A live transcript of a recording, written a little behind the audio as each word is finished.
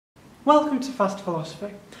Welcome to Fast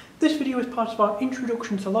Philosophy. This video is part of our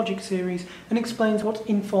Introduction to Logic series and explains what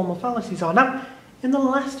informal fallacies are. Now, in the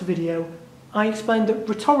last video, I explained that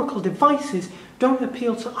rhetorical devices don't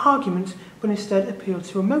appeal to arguments, but instead appeal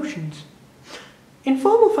to emotions.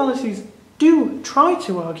 Informal fallacies do try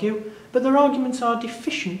to argue, but their arguments are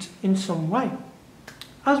deficient in some way.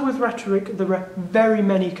 As with rhetoric, there are very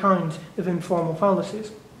many kinds of informal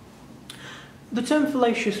fallacies. The term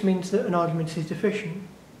fallacious means that an argument is deficient.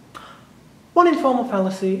 One informal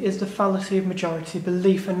fallacy is the fallacy of majority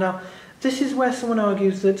belief, and now this is where someone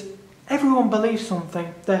argues that everyone believes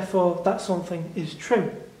something, therefore that something is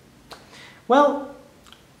true. Well,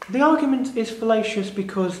 the argument is fallacious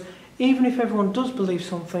because even if everyone does believe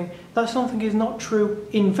something, that something is not true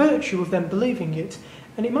in virtue of them believing it,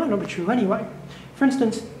 and it might not be true anyway. For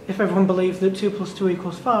instance, if everyone believed that 2 plus 2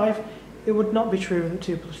 equals 5, it would not be true that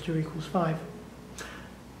 2 plus 2 equals 5.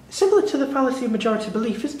 Similar to the fallacy of majority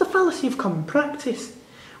belief is the fallacy of common practice,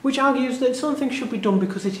 which argues that something should be done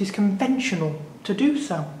because it is conventional to do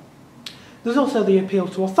so. There's also the appeal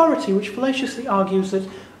to authority, which fallaciously argues that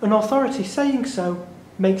an authority saying so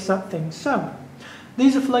makes that thing so.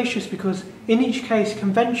 These are fallacious because, in each case,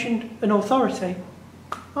 convention and authority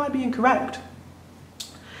might be incorrect.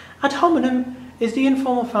 Ad hominem is the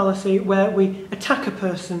informal fallacy where we attack a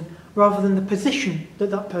person rather than the position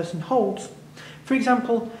that that person holds. For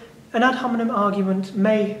example, an ad hominem argument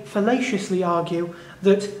may fallaciously argue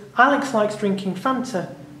that Alex likes drinking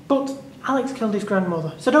Fanta, but Alex killed his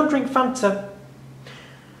grandmother, so don't drink Fanta.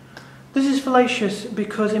 This is fallacious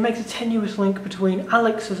because it makes a tenuous link between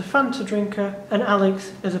Alex as a Fanta drinker and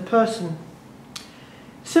Alex as a person.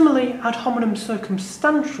 Similarly, ad hominem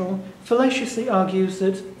circumstantial fallaciously argues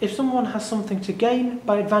that if someone has something to gain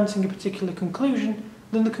by advancing a particular conclusion,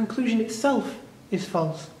 then the conclusion itself is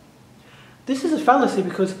false. This is a fallacy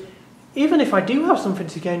because even if I do have something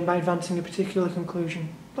to gain by advancing a particular conclusion,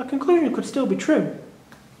 that conclusion could still be true.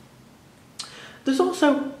 There's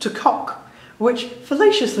also to cock, which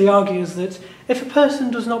fallaciously argues that if a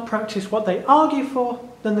person does not practice what they argue for,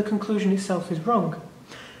 then the conclusion itself is wrong.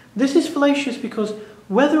 This is fallacious because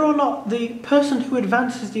whether or not the person who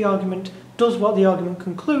advances the argument does what the argument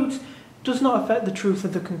concludes does not affect the truth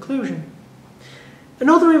of the conclusion.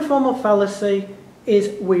 Another informal fallacy is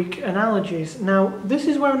weak analogies. Now, this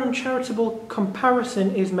is where an uncharitable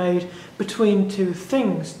comparison is made between two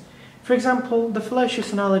things. For example, the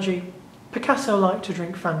fallacious analogy, Picasso liked to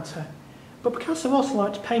drink Fanta, but Picasso also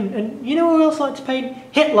liked to paint, and you know who else liked to paint?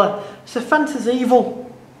 Hitler, so Fanta's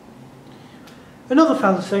evil. Another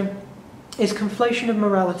fallacy is conflation of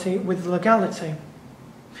morality with legality.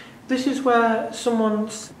 This is where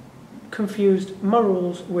someone's confused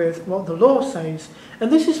morals with what the law says,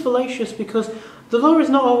 and this is fallacious because the law is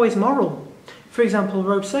not always moral. For example,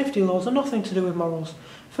 road safety laws are nothing to do with morals.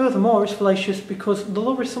 Furthermore, it's fallacious because the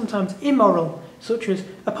law is sometimes immoral, such as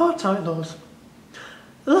apartheid laws.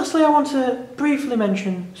 Lastly, I want to briefly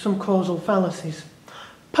mention some causal fallacies.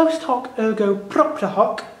 Post hoc ergo propter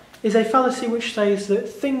hoc is a fallacy which says that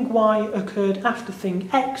thing Y occurred after thing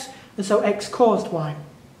X, and so X caused Y.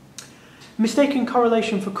 Mistaken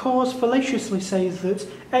correlation for cause fallaciously says that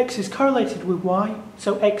X is correlated with Y,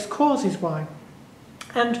 so X causes Y.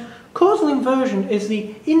 And causal inversion is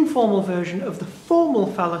the informal version of the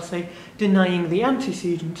formal fallacy denying the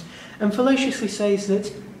antecedent, and fallaciously says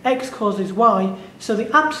that X causes Y, so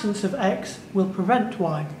the absence of X will prevent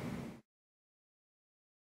Y.